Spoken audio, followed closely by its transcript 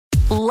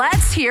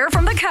Let's hear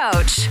from the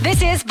coach.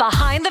 This is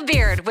Behind the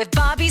Beard with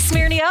Bobby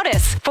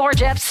Smirniotis, Forge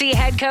FC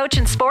head coach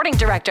and sporting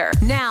director.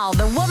 Now,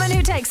 the woman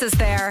who takes us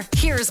there,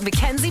 here's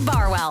Mackenzie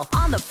Barwell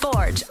on the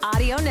Forge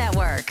Audio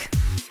Network.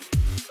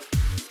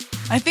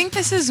 I think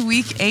this is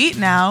week 8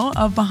 now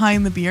of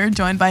Behind the Beard,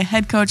 joined by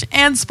head coach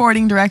and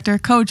sporting director,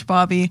 Coach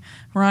Bobby.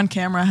 We're on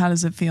camera. How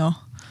does it feel?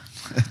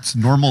 It's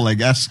normal, I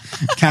guess.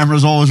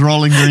 Camera's always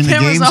rolling during the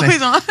games.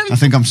 Always on. I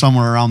think I'm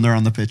somewhere around there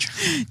on the pitch.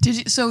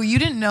 So you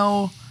didn't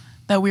know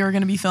that we were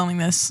going to be filming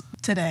this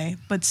today,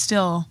 but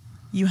still,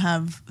 you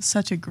have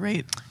such a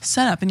great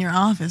setup in your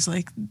office.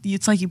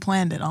 It's like you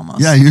planned it almost.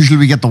 Yeah, usually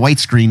we get the white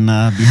screen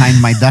behind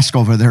my desk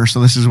over there,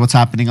 so this is what's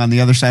happening on the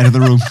other side of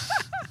the room.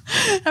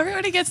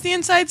 Everybody gets the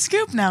inside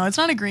scoop now. It's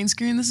not a green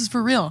screen. This is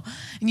for real.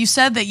 And you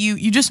said that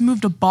you just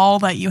moved a ball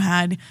that you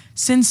had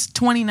since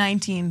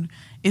 2019.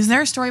 Is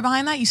there a story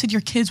behind that? You said your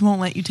kids won't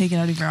let you take it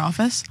out of your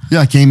office. Yeah,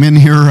 I came in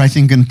here, I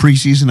think, in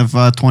preseason of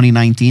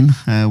 2019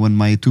 when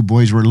my two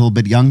boys were a little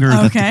bit younger.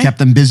 Okay. That kept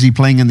them busy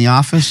playing in the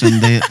office,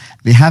 and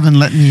they haven't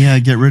let me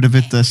get rid of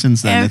it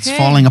since then. Okay. It's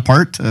falling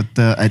apart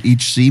at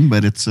each seam,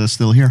 but it's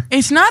still here.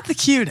 It's not the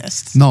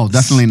cutest. No,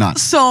 definitely not.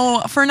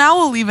 So for now,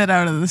 we'll leave it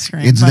out of the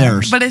screen. It's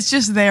theirs. But it's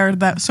just there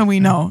so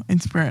we know in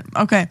spirit.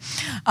 Okay.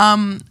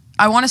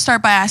 I want to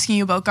start by asking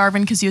you about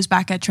Garven because he was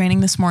back at training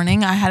this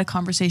morning. I had a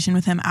conversation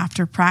with him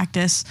after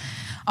practice.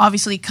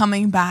 Obviously,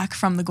 coming back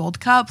from the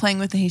Gold Cup, playing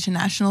with the Haitian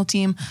national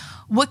team.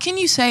 What can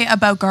you say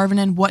about Garven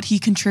and what he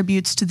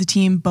contributes to the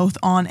team both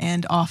on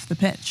and off the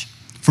pitch?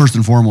 First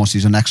and foremost,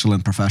 he's an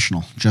excellent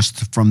professional.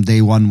 Just from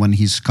day one when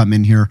he's come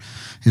in here,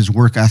 his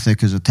work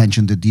ethic, his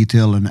attention to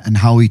detail, and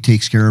how he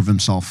takes care of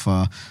himself,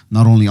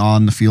 not only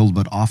on the field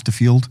but off the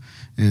field,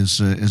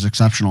 is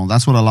exceptional.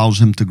 That's what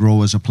allows him to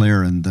grow as a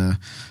player, and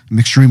I'm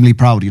extremely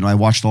proud. I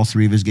watched all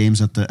 3 of his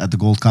games at the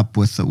Gold Cup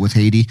with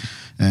Haiti,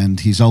 and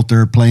he's out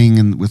there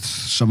playing with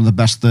some of the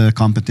best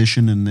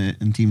competition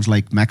in teams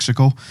like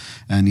Mexico,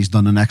 and he's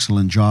done an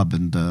excellent job,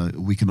 and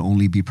we can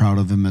only be proud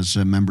of him as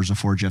members of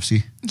Forge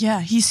FC. Yeah,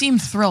 he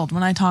seemed thrilled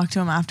when I talked to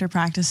him after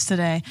practice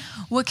today.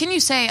 What can you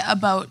say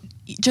about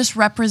just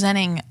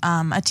representing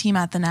a team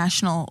at the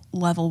national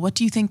level? What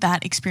do you think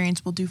that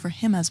experience will do for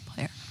him as a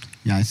player?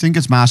 Yeah, I think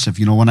it's massive.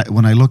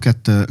 When I look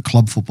at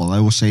club football, I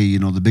always say,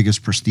 the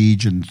biggest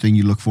prestige and thing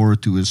you look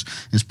forward to is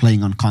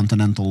playing on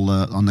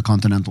on the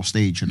continental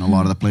stage. And a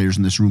lot of the players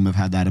in this room have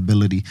had that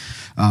ability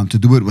to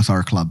do it with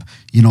our club.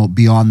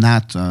 Beyond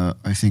that,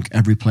 I think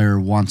every player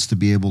wants to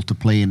be able to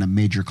play in a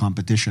major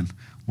competition.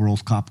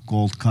 World Cup,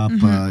 Gold Cup,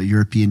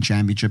 European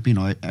Championship.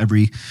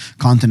 Every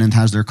continent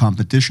has their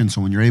competition.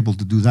 So when you're able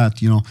to do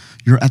that,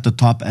 you're at the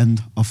top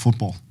end of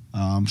football.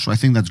 So I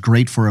think that's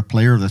great for a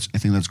player. I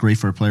think that's great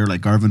for a player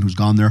like Garven, who's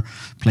gone there,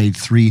 played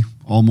 3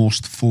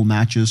 almost full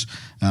matches,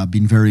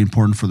 been very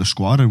important for the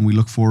squad, and we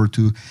look forward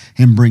to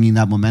him bringing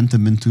that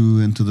momentum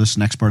into this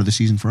next part of the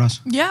season for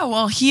us. Yeah,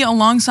 well, he,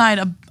 alongside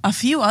a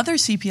few other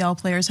CPL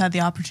players, had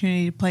the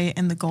opportunity to play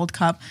in the Gold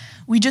Cup.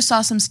 We just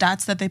saw some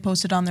stats that they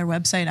posted on their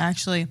website,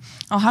 actually.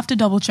 I'll have to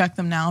double check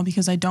them now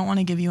because I don't want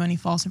to give you any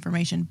false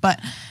information, but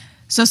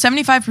so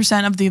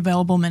 75% of the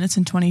available minutes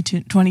in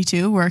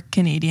 2022 were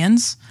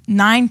Canadians.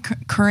 9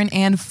 current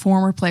and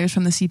former players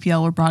from the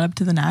CPL were brought up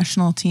to the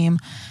national team.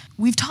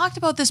 We've talked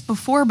about this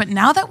before, but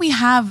now that we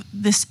have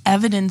this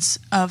evidence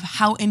of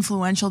how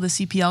influential the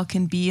CPL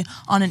can be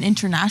on an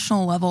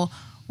international level,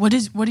 what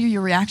are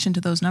your reaction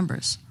to those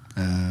numbers?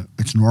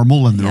 It's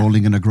normal, and they're only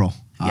going to grow.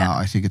 Yeah.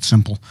 I think it's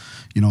simple.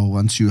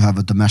 Once you have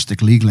a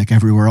domestic league like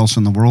everywhere else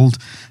in the world,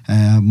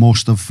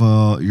 most of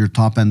your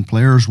top-end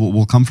players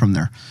will come from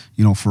there.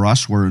 For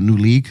us, we're a new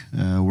league.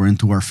 We're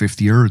into our 5th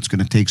year. It's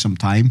going to take some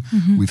time.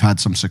 We've had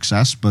some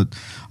success, but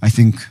I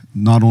think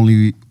not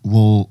only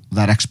will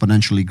that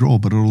exponentially grow,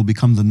 but it'll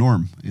become the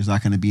norm. Is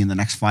that going to be in the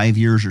next 5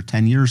 years or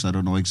 10 years? I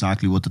don't know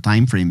exactly what the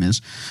time frame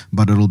is,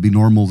 but it'll be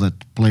normal that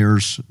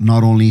players,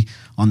 not only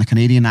on the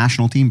Canadian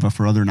national team, but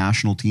for other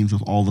national teams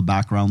with all the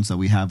backgrounds that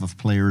we have of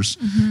players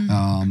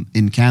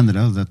in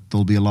Canada, that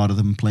there'll be a lot of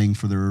them playing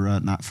for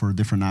for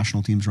different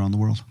national teams around the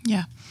world.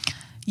 Yeah.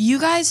 You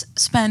guys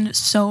spend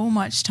so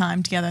much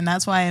time together, and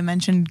that's why I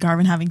mentioned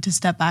Garven having to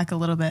step back a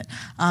little bit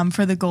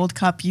for the Gold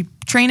Cup. You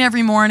train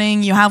every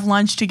morning, you have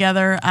lunch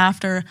together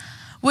after.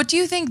 What do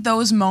you think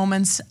those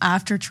moments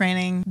after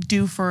training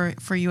do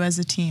for you as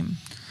a team?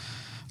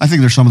 I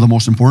think they're some of the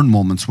most important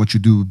moments, what you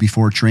do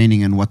before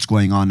training and what's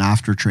going on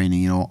after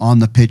training. On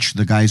the pitch,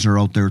 the guys are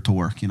out there to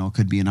work. It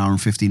could be an hour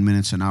and 15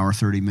 minutes, an hour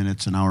 30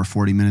 minutes, an hour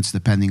 40 minutes,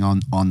 depending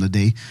on the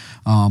day.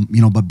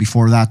 But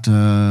before that,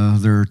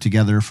 they're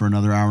together for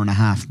another hour and a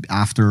half.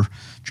 After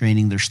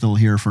training, they're still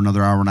here for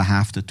another hour and a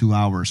half to 2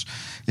 hours.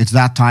 It's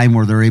that time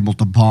where they're able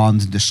to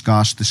bond,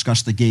 discuss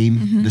the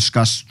game,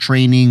 discuss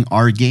training,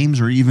 our games,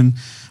 or even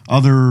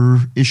other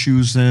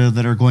issues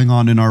that are going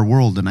on in our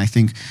world. And I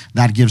think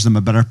that gives them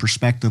a better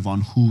perspective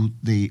on who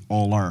they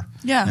all are.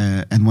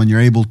 Yeah. And when you're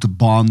able to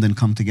bond and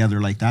come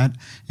together like that,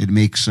 it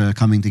makes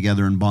coming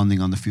together and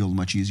bonding on the field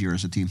much easier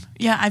as a team.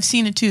 Yeah, I've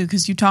seen it too,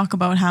 because you talk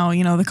about how,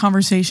 the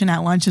conversation at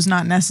lunch is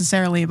not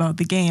necessarily about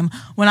the game.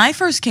 When I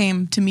first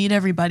came to meet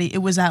everybody, it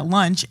was at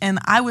lunch, and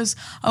I was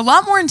a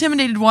lot more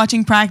intimidated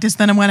watching practice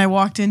than when I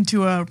walked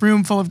into a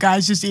room full of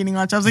guys just eating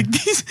lunch. I was like,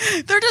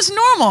 they're just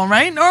normal,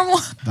 right? Normal.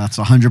 That's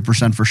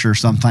 100% for sure.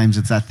 Sometimes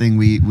it's that thing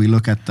we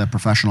look at the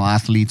professional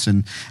athletes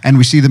and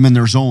we see them in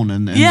their zone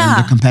and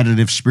the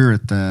competitive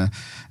spirit.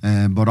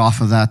 But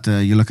off of that,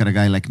 you look at a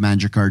guy like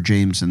Manjikar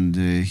James, and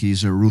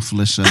he's a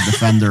ruthless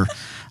defender.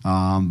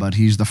 But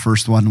he's the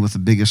first one with the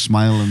biggest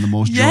smile and the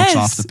most jokes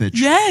off the pitch.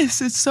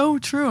 Yes, it's so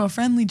true. A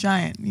friendly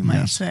giant, you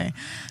might say.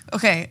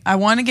 Okay, I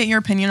want to get your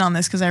opinion on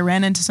this because I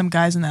ran into some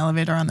guys in the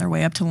elevator on their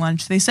way up to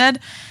lunch. They said,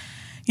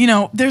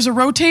 there's a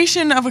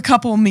rotation of a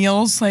couple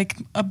meals, like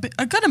a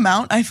good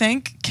amount, I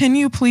think. Can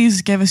you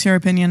please give us your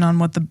opinion on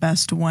what the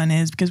best one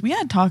is? Because we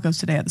had tacos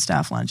today at the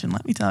staff lunch, and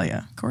let me tell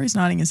you, Corey's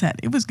nodding his head.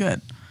 It was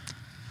good.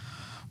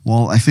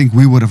 Well, I think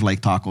we would have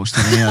liked tacos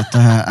today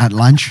at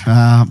lunch.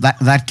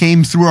 That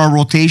came through our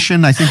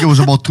rotation. I think it was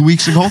about 2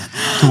 weeks ago,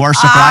 to our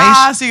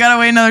surprise. So you got to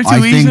wait another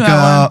 2 weeks for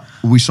that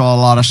one. We saw a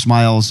lot of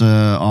smiles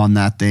on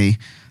that day.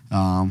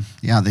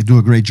 They do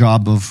a great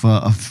job of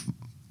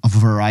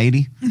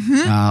variety.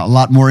 A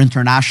lot more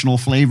international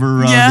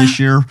flavor this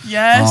year.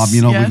 Yes.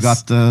 We've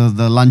got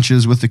the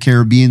lunches with the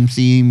Caribbean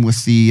theme,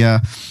 with the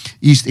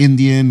East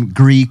Indian,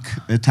 Greek,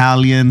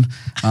 Italian.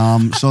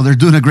 So they're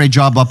doing a great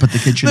job up at the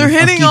kitchen. They're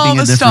hitting all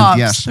the stops.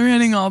 Yes. They're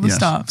hitting all the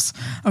stops.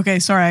 Okay,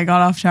 sorry, I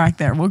got off track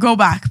there. We'll go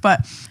back.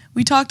 But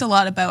we talked a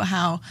lot about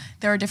how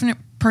there are different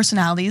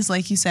personalities,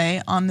 like you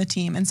say, on the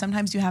team. And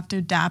sometimes you have to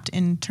adapt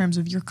in terms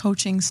of your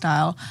coaching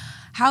style.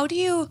 How do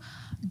you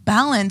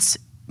balance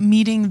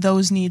meeting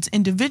those needs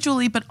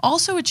individually, but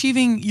also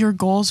achieving your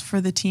goals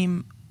for the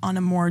team on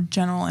a more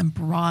general and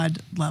broad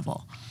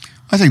level?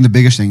 I think the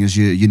biggest thing is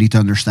you need to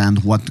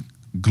understand what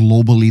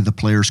globally the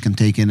players can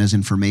take in as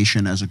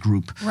information as a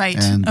group. Right.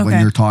 And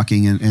when you're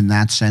talking in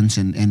that sense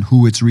and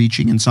who it's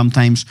reaching, and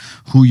sometimes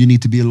who you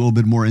need to be a little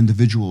bit more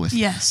individual with.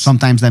 Yes.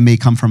 Sometimes that may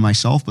come from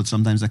myself, but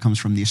sometimes that comes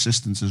from the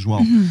assistants as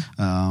well.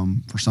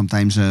 For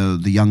sometimes the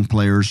young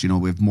players,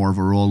 we have more of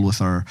a role with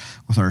our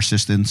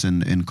assistants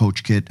and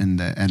Coach Kit and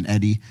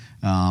Eddie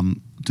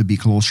to be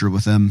closer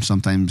with them.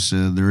 Sometimes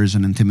there is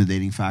an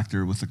intimidating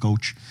factor with the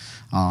coach.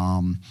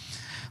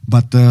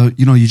 But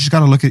you just got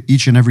to look at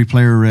each and every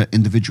player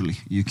individually.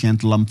 You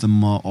can't lump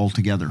them all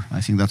together.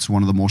 I think that's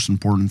one of the most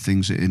important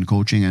things in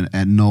coaching,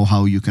 and know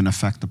how you can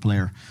affect the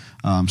player.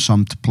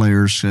 Some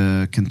players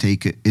can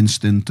take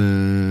instant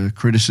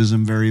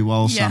criticism very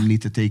well. Yeah. Some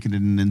need to take it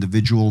in an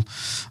individual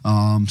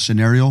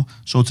scenario.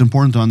 So it's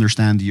important to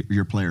understand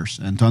your players.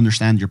 And to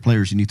understand your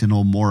players, you need to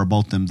know more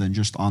about them than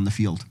just on the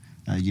field.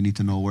 You need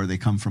to know where they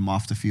come from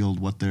off the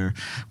field, what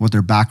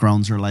their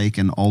backgrounds are like,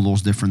 and all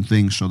those different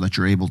things, so that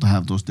you're able to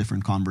have those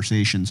different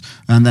conversations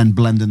and then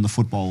blend in the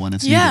football when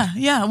it's needed.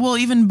 Yeah. Well,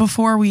 even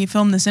before we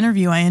filmed this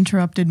interview, I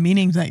interrupted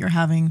meetings that you're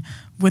having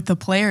with the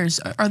players.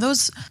 Are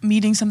those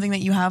meetings something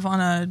that you have on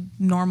a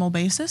normal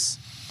basis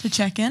to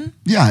check in?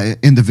 Yeah,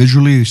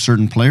 individually,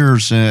 certain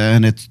players,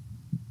 and it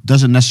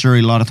doesn't necessarily,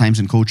 a lot of times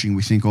in coaching,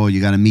 we think,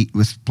 you got to meet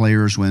with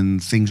players when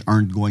things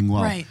aren't going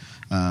well. Right.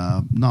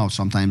 No,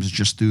 sometimes it's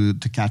just to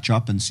catch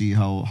up and see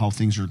how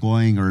things are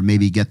going, or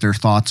maybe get their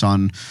thoughts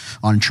on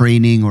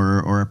training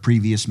or a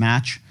previous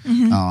match.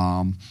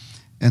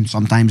 And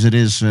sometimes it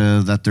is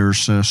that there's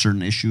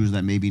certain issues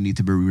that maybe need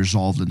to be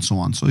resolved and so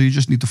on. So you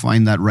just need to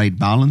find that right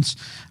balance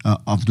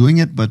of doing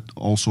it, but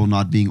also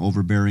not being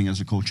overbearing as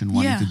a coach and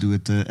wanting to do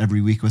it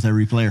every week with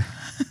every player.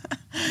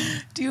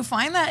 Do you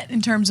find that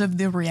in terms of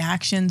the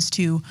reactions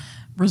to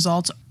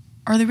results,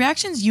 are the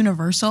reactions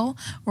universal,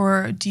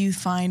 or do you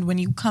find when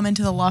you come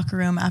into the locker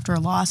room after a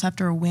loss,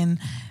 after a win,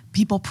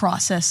 people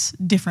process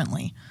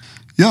differently?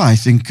 Yeah, I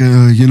think,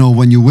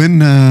 when you win,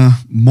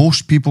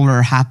 most people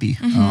are happy.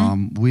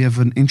 We have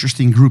an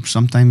interesting group.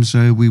 Sometimes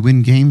we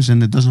win games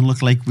and it doesn't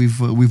look like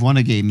we've won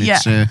a game.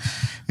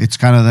 It's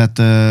kind of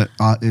that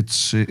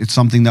it's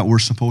something that we're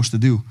supposed to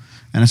do.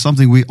 And it's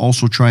something we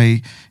also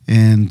try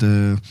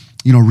and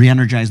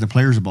re-energize the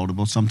players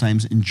about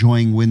sometimes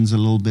enjoying wins a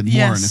little bit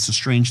more. And it's a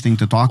strange thing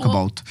to talk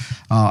about,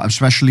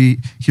 especially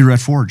here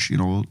at Forge.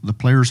 The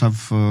players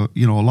have a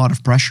lot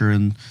of pressure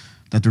and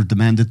that they're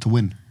demanded to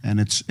win. And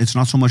it's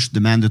not so much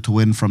demanded to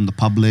win from the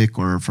public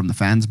or from the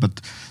fans, but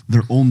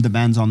their own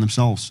demands on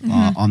themselves,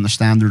 on the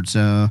standards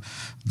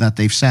that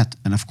they've set.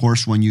 And of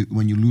course, when you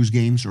lose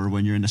games, or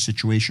when you're in a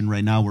situation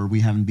right now where we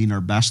haven't been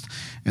our best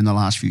in the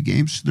last few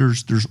games,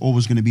 there's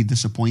always going to be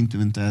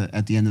disappointment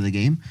at the end of the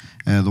game.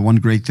 The one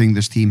great thing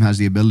this team has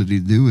the ability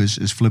to do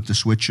is flip the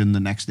switch in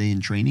the next day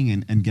in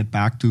training and get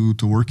back to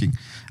working.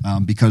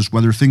 Because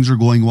whether things are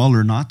going well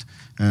or not,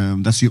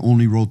 that's the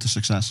only road to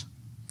success.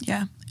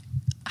 Yeah.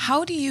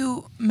 How do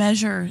you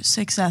measure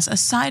success?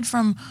 Aside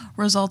from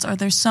results, are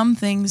there some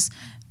things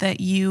that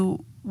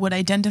you would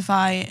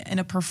identify in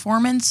a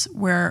performance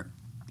where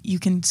you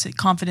can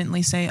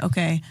confidently say,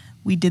 okay,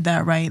 we did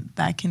that right,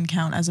 that can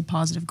count as a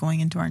positive going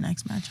into our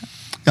next matchup?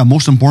 Yeah,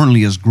 most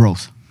importantly is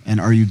growth. And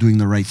are you doing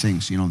the right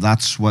things? You know,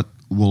 that's what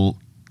will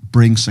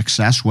bring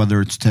success,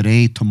 whether it's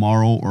today,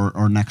 tomorrow,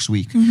 or next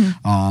week.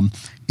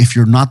 If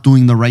you're not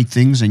doing the right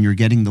things and you're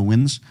getting the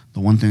wins,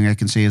 the one thing I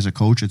can say as a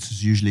coach,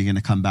 it's usually going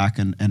to come back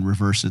and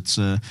reverse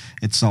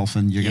itself,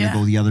 and you're going to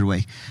go the other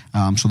way.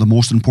 So the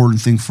most important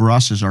thing for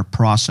us is our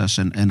process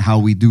and how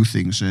we do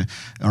things,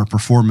 our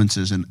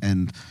performances,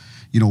 and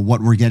you know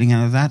what we're getting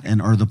out of that,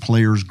 and are the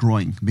players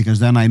growing? Because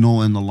then I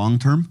know in the long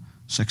term,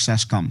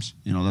 success comes.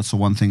 You know, that's the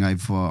one thing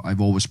I've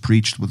always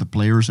preached with the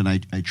players, and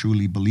I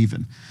truly believe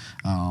in.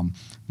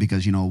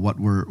 Because you know what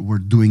we're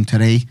doing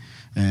today,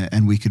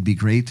 and we could be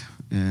great.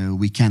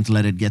 We can't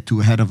let it get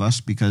too ahead of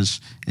us, because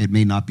it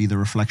may not be the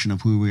reflection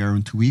of who we are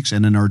in 2 weeks.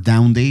 And in our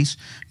down days,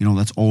 you know,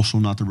 that's also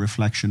not the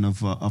reflection of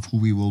who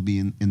we will be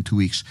in 2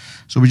 weeks.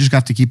 So we just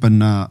got to keep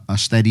a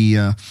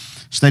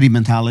steady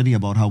mentality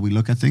about how we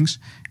look at things,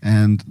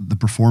 and the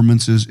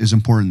performance is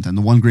important. And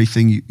the one great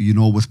thing you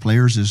know with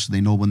players is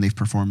they know when they've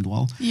performed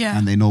well,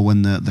 and they know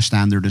when the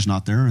standard is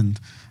not there,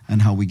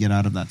 and how we get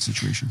out of that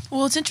situation.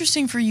 Well, it's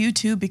interesting for you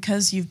too,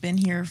 because you've been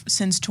here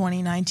since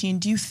 2019.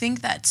 Do you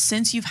think that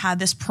since you've had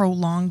this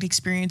prolonged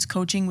experience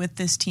coaching with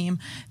this team,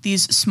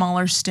 these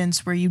smaller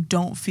stints where you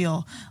don't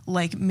feel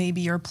like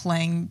maybe you're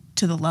playing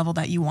to the level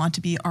that you want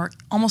to be are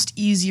almost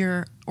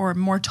easier or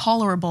more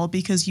tolerable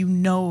because you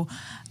know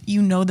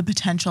the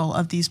potential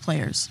of these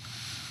players?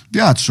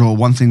 Yeah, so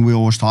one thing we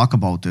always talk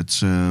about,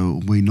 it's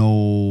we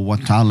know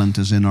what talent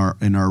is in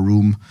our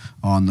room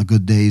on the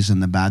good days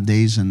and the bad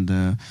days,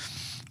 and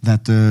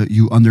that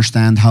you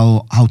understand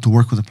how to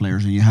work with the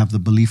players, and you have the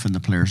belief in the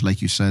players. Like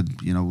you said,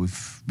 you know,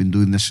 we've been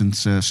doing this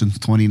since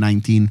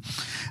 2019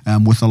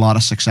 with a lot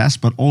of success,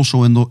 but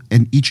also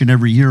in each and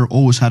every year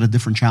always had a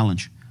different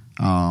challenge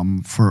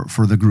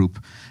for the group.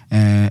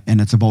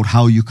 And it's about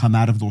how you come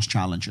out of those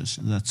challenges.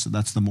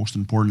 That's the most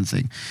important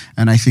thing.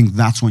 And I think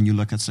that's when you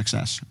look at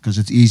success, because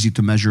it's easy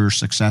to measure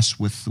success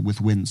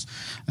with wins.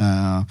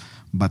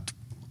 But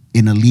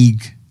in a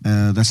league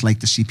that's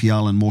like the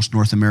CPL and most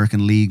North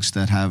American leagues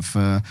that have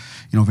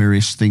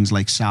various things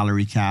like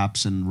salary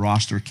caps and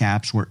roster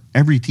caps, where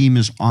every team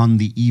is on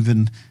the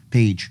even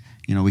page.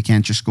 You know, we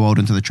can't just go out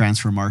into the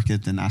transfer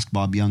market and ask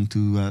Bob Young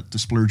to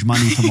splurge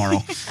money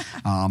tomorrow.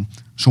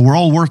 So we're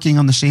all working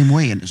on the same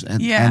way, and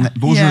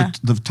those are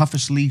the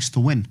toughest leagues to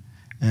win.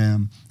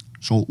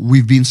 So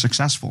we've been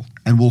successful,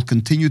 and we'll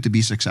continue to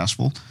be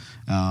successful.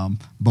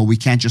 But we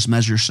can't just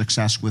measure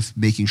success with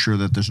making sure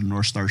that there's a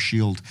North Star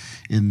shield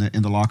in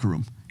the locker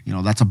room. You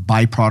know, that's a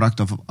byproduct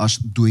of us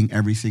doing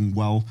everything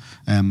well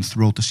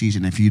throughout the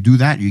season. If you do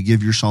that, you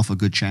give yourself a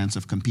good chance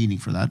of competing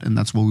for that, and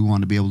that's what we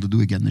want to be able to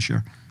do again this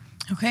year.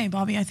 Okay,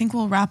 Bobby, I think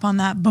we'll wrap on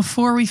that.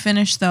 Before we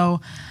finish, though,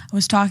 I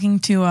was talking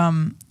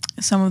to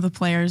some of the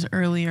players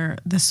earlier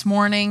this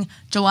morning.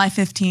 July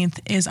 15th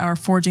is our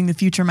Forging the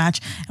Future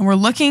match, and we're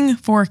looking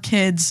for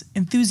kids,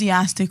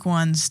 enthusiastic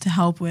ones, to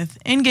help with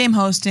in-game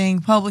hosting,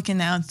 public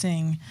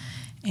announcing,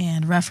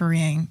 and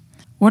refereeing.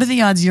 What are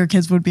the odds your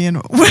kids would be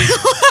in?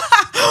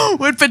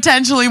 Would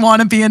potentially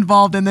want to be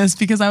involved in this?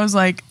 Because I was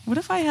like, what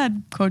if I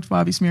had Coach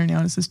Bobby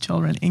Smirniotis'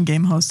 children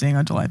in-game hosting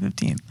on July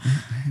 15th?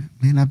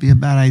 May not be a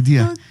bad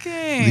idea.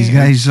 Okay.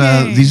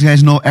 These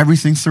guys know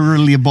everything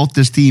thoroughly about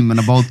this team and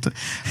about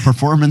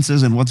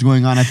performances and what's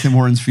going on at Tim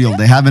Hortons Field.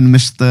 They haven't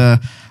missed, I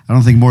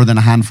don't think, more than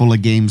a handful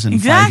of games in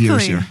 5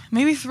 years here.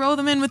 Maybe throw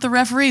them in with the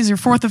referees. Your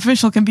fourth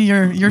official can be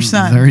your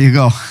son. There you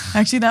go.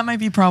 Actually, that might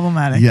be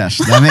problematic. Yes,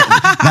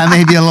 that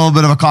may be a little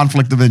bit of a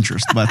conflict of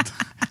interest, but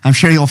I'm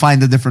sure you'll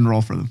find a different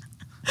role for them.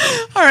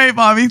 All right,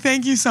 Bobby,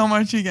 thank you so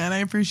much again. I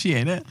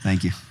appreciate it.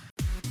 Thank you.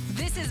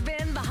 This has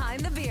been Behind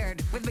the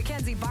Beard with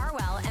Mackenzie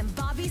Barwell and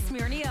Bobby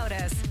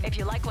Smirniotis. If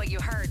you like what you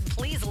heard,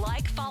 please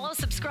like, follow,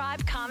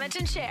 subscribe, comment,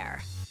 and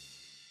share.